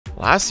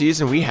Last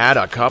season we had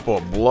a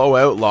couple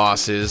blowout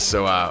losses,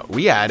 so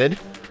we added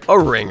a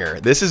ringer.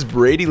 This is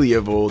Brady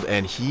Leovold,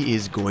 and he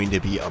is going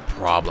to be a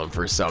problem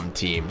for some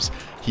teams.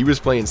 He was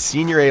playing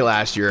Senior A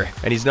last year,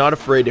 and he's not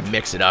afraid to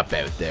mix it up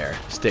out there.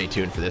 Stay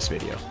tuned for this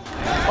video.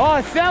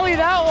 Oh, Sally,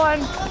 that one.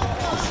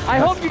 I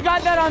hope you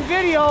got that on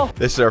video.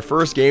 This is our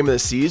first game of the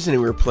season,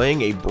 and we're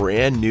playing a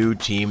brand new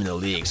team in the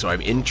league, so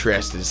I'm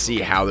interested to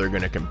see how they're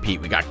going to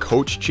compete. We got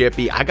Coach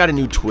Chippy. I got a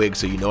new twig,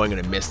 so you know I'm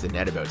going to miss the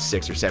net about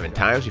 6 or 7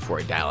 times before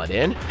I dial it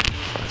in.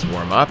 Let's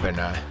warm up and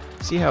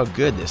see how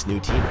good this new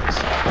team is.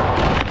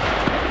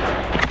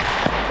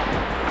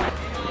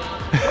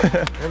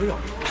 There we go.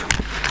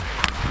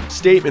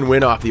 Statement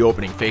win off the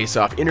opening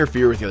faceoff,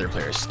 interfere with the other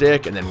player's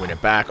stick, and then win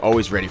it back.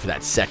 Always ready for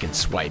that second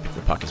swipe if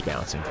the puck is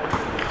bouncing.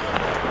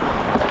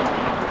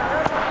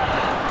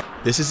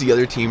 This is the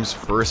other team's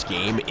first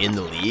game in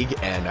the league,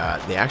 and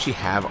they actually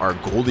have our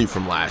goalie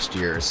from last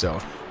year, so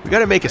we got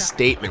to make a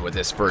statement with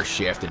this first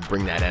shift and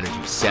bring that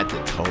energy, set the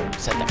tone,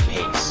 set the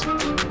pace.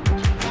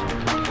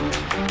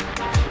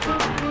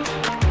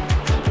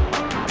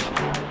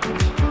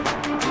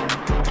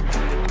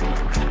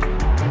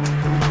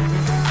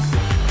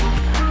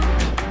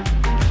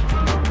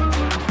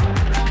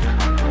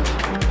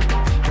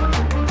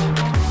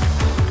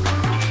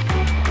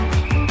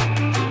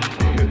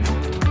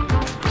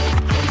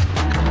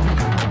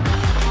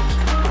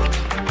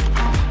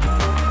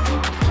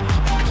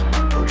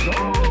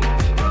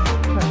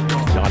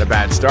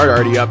 Bad start,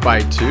 already up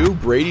by 2.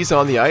 Brady's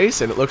on the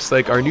ice, and it looks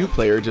like our new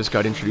player just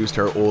got introduced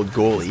to our old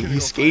goalie. He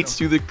skates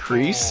through the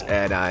crease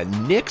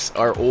and nicks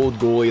our old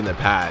goalie in the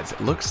pads.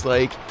 It looks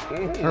like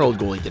our old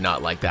goalie did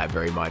not like that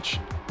very much.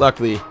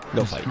 Luckily,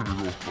 no fight.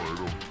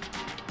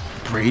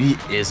 Brady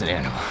is an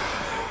animal.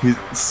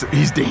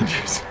 He's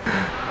dangerous.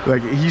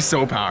 Like, he's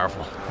so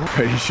powerful.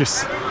 But he's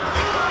just...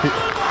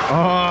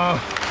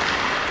 oh,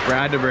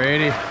 Brad to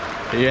Brady.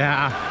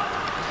 Yeah.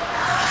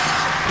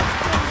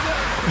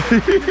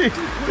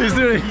 He's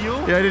doing a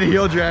heel? Yeah, I did a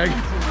heel drag.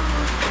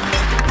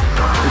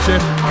 Good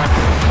shift.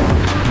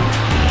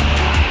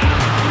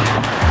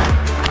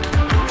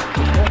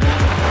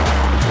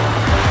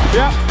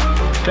 Yeah.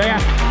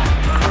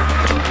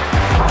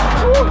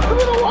 Ooh, a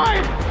little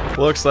wide.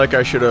 Looks like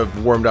I should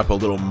have warmed up a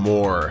little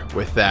more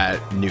with that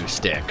new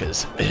stick,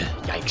 because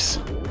yikes.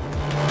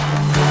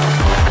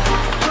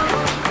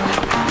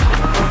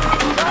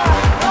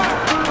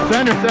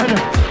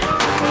 Center.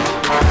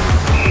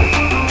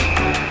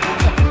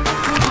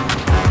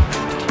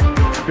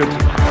 Good.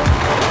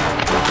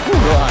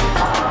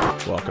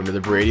 Welcome to the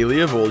Brady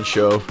Leovold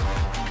show.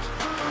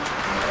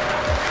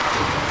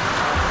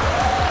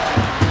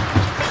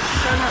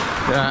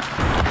 Yeah.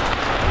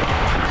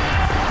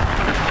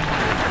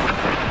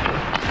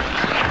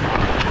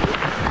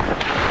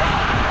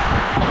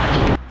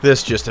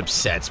 This just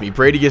upsets me.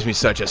 Brady gives me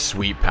such a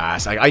sweet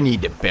pass. I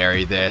need to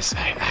bury this. I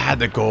had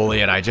the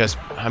goalie, and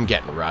I'm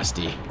getting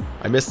rusty.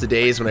 I missed the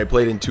days when I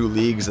played in 2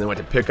 leagues and then went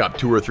to pick up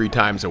 2 or 3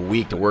 times a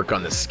week to work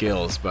on the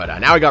skills, but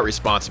now I got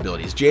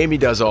responsibilities. Jamie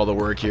does all the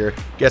work here.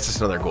 Gets us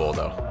another goal,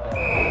 though.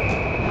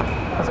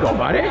 Let's go,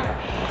 buddy.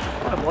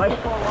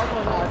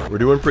 We're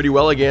doing pretty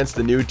well against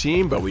the new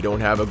team, but we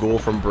don't have a goal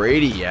from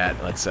Brady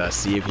yet. Let's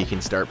see if he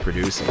can start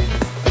producing.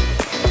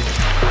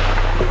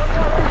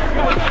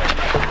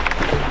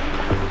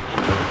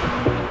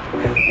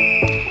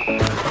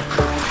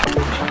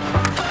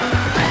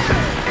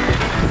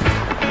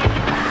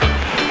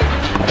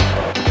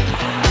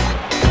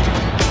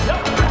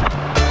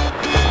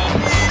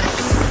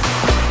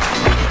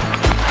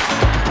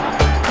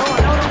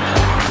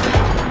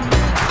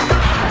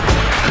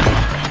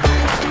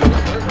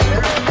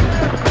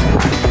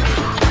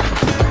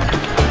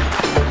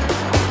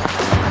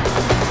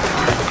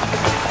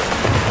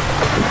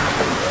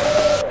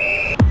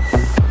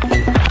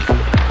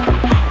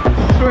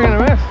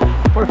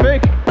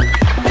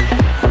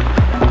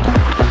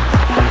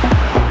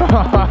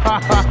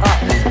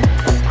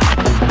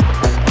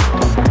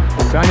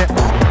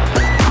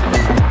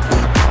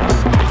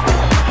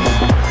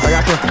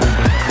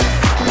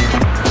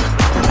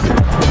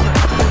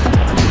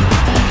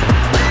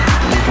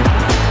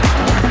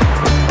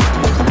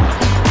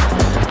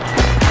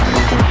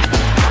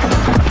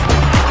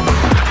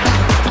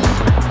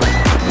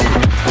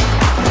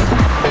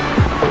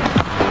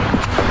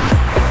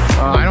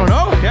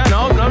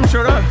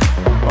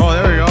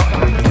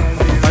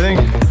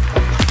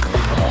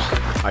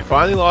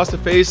 Finally lost a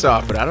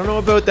face-off, but I don't know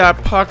about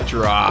that puck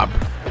drop.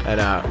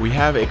 And we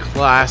have a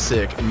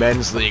classic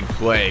men's league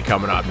play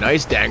coming up.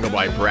 Nice dangle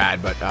by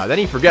Brad, but then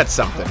he forgets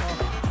something.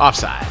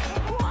 Offside.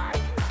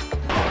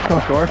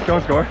 Don't score,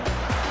 don't score.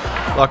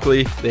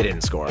 Luckily, they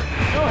didn't score.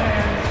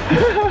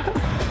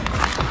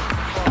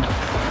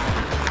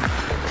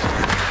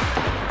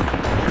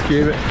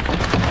 Keep it.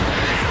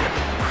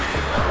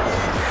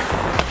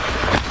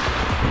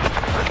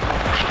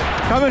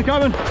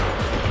 Coming.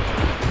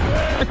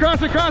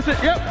 Across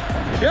it, yep.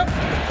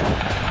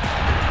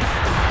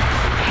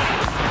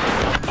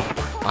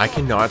 I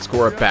cannot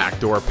score a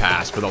backdoor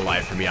pass for the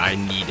life of me. I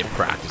need to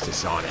practice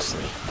this,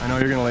 honestly. I know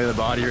you're gonna lay the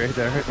body right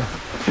there.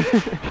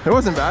 It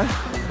wasn't bad.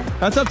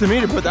 That's up to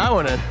me to put that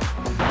one in.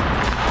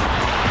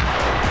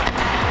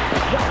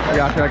 I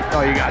got you.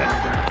 Oh, you got it.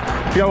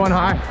 You got one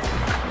high.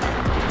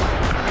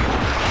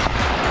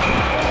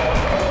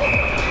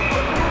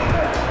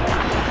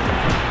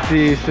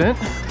 Decent.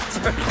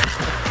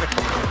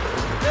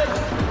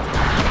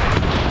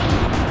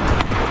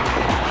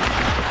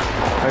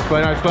 Nice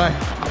play, nice play.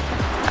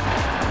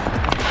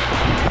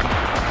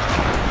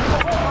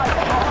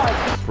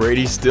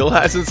 Brady still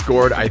hasn't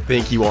scored. I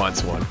think he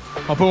wants one.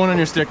 I'll put one on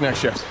your stick next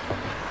shift.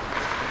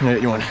 I'm gonna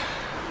get you one.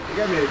 You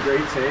got me a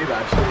great save,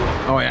 actually.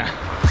 Oh, yeah.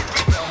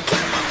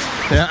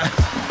 Yeah.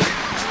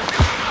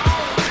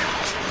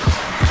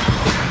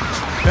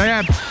 Yeah,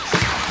 yeah.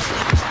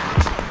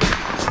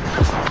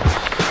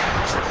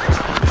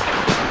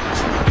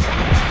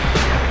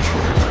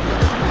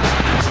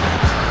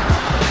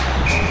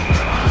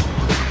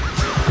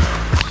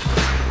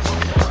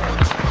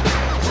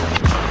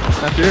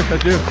 That's you,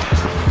 that's you.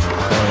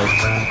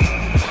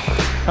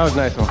 That was a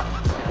nice one.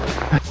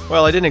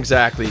 Well, I didn't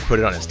exactly put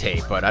it on his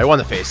tape, but I won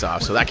the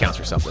face-off, so that counts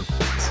for something.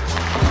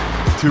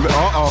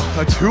 Uh-oh,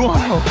 a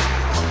 2-on-0.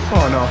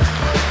 Oh, no.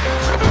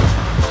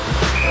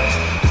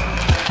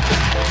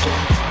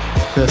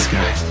 This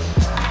guy.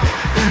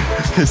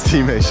 His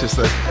teammates just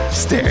like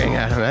staring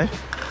at him, eh?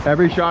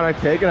 Every shot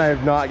I've taken, I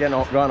have not gotten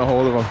a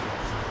hold of them.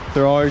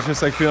 They're always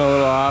just like feeling a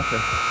little off.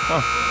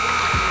 Oh.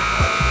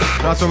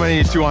 Not so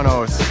many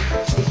 2-on-0s.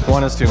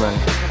 One is too many.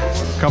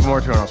 A couple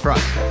more 2-on-0s for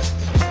us.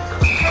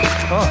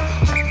 Oh.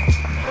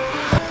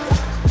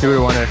 He would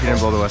have won it if he didn't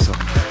blow the whistle.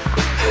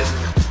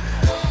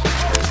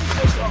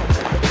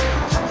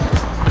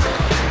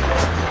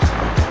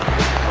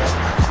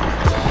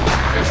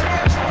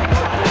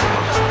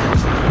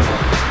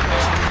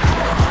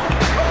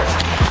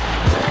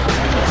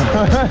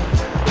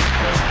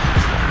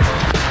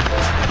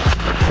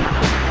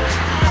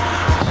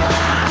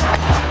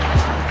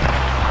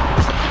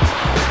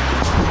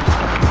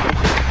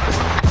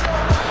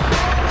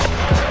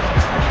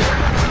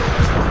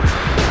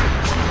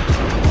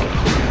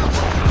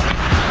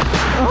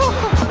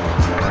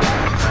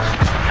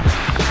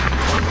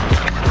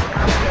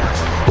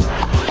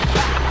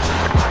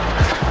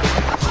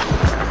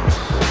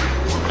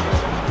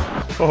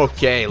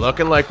 Okay,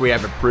 looking like we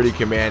have a pretty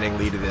commanding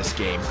lead in this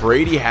game.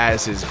 Brady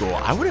has his goal.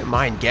 I wouldn't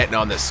mind getting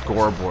on the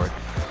scoreboard.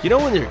 You know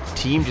when your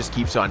team just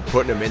keeps on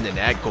putting him in the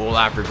net, goal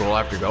after goal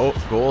after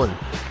goal, and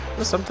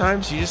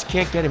sometimes you just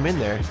can't get him in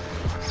there.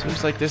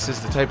 Seems like this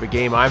is the type of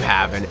game I'm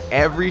having.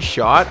 Every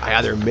shot, I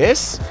either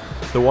miss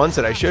the ones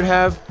that I should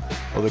have,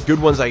 or the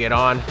good ones I get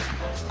on,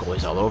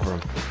 goalie's all over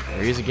him.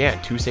 There he is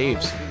again, 2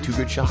 saves, 2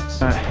 good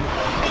shots. All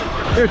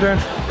right. Your turn.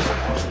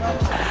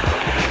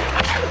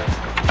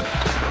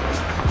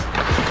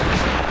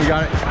 You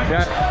got it.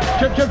 Yeah.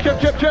 Chip, chip, chip,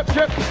 chip, chip,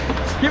 chip.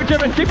 Keep it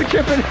chipping, keep it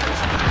chipping.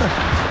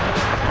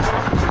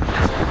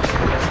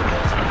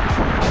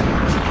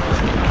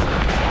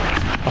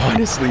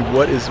 Honestly,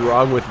 what is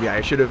wrong with me? I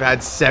should have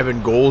had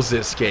 7 goals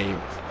this game.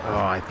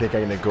 Oh, I think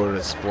I'm going to go to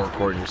the sport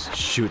court and just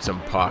shoot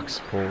some pucks.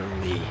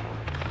 Holy.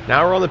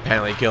 Now we're on the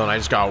penalty kill, and I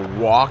just got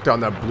walked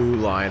on the blue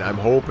line. I'm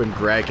hoping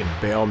Greg can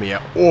bail me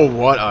out. Oh,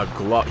 what a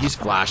glove. He's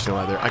flashing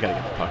leather. I got to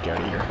get the puck out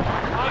of here.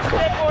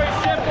 Shit, boys,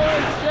 shit,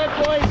 boys, shit,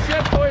 boys,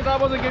 shit, boys. I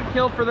wasn't getting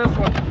killed for this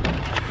one.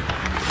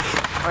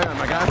 Right on,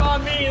 my guy. That's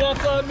on me,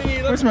 that's on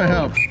me. Where's my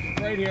help?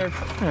 Right here.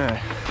 Yeah.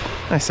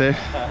 Nice save.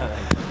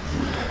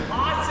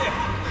 Awesome.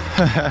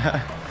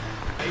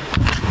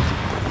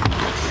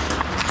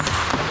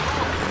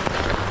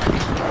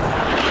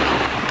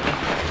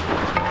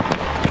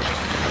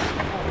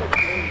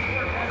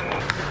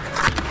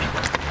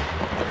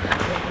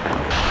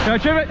 Now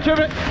chip it, chip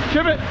it,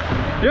 chip it.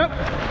 Yep.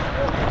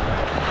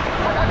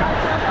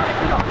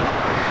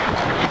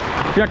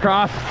 Get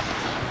across.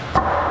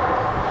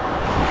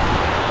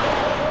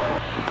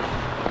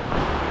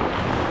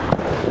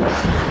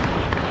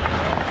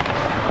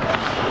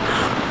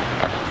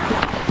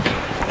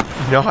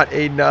 Not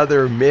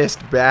another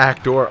missed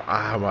backdoor.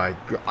 Oh my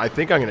God. I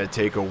think I'm going to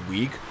take a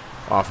week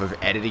off of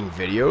editing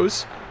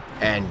videos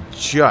and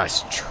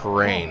just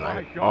train.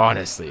 Like,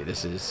 honestly,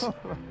 this is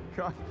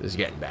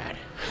getting bad.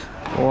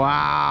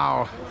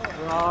 Wow.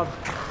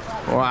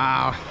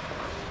 Wow.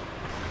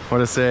 What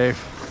a save.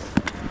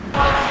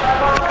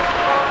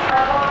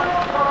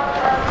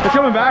 It's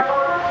coming back.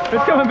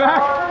 It's coming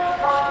back.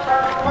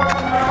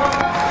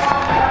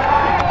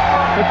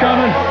 It's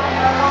coming.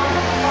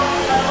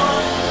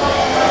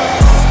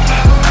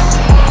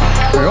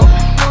 There you go.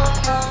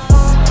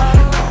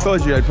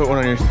 Told you I'd put one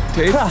on your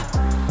tape. It's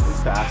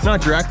fast.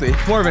 Not directly,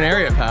 more of an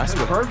area pass.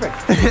 But Perfect.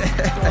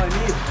 That's all I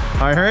need.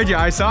 I heard you,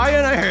 I saw you,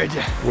 and I heard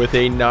you. With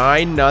a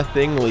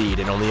 9-0 lead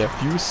and only a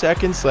few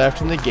seconds left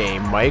in the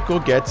game, Michael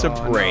gets a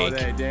break,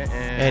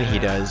 and he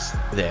does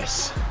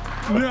this.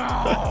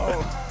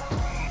 No!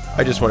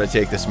 I just want to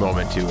take this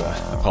moment to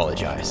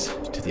apologize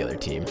to the other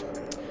team.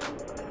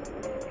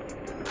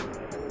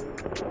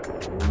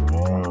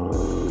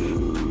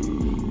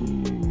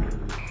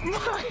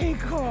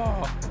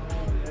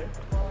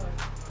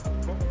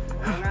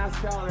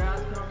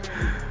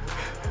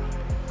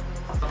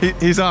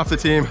 He's off the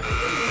team.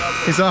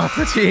 He's off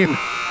the team.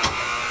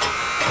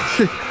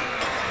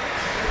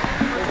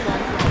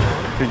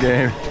 Good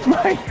game.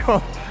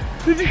 Michael,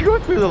 did you go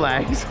through the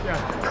legs?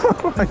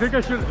 Yeah. I think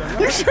I should have done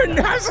that. You shouldn't,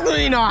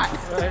 absolutely not.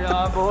 Right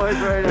on, boys,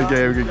 right on. Good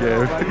game, good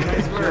game.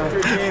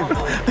 Good game.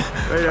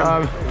 Right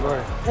on.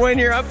 When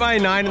you're up by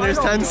 9 and there's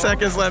 10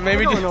 seconds left,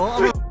 maybe just...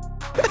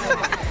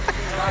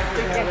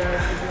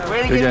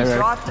 Way to Good get game,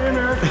 shots in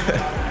there.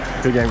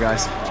 Good game,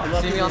 guys.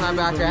 See me on that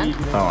back end?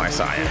 Oh, I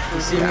saw you.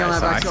 You see me on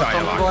that back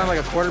end? I'm going like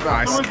a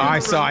quarterback. I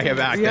saw you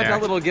back We had there.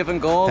 that little give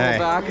and go, Hey. little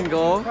back and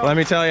go. Let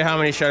me tell you how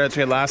many shutouts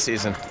we had last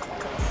season.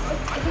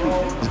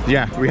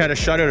 Yeah, we had a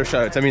shutout of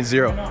shutouts. That means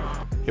 0.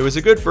 It was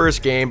a good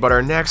first game, but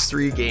our next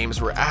 3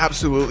 games were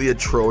absolutely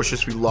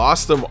atrocious. We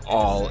lost them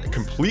all,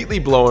 completely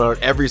blown out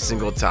every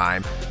single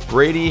time.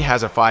 Brady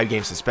has a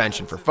 5-game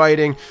suspension for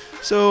fighting,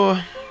 so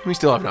we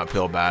still have an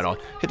uphill battle.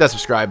 Hit that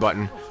subscribe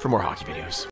button for more hockey videos.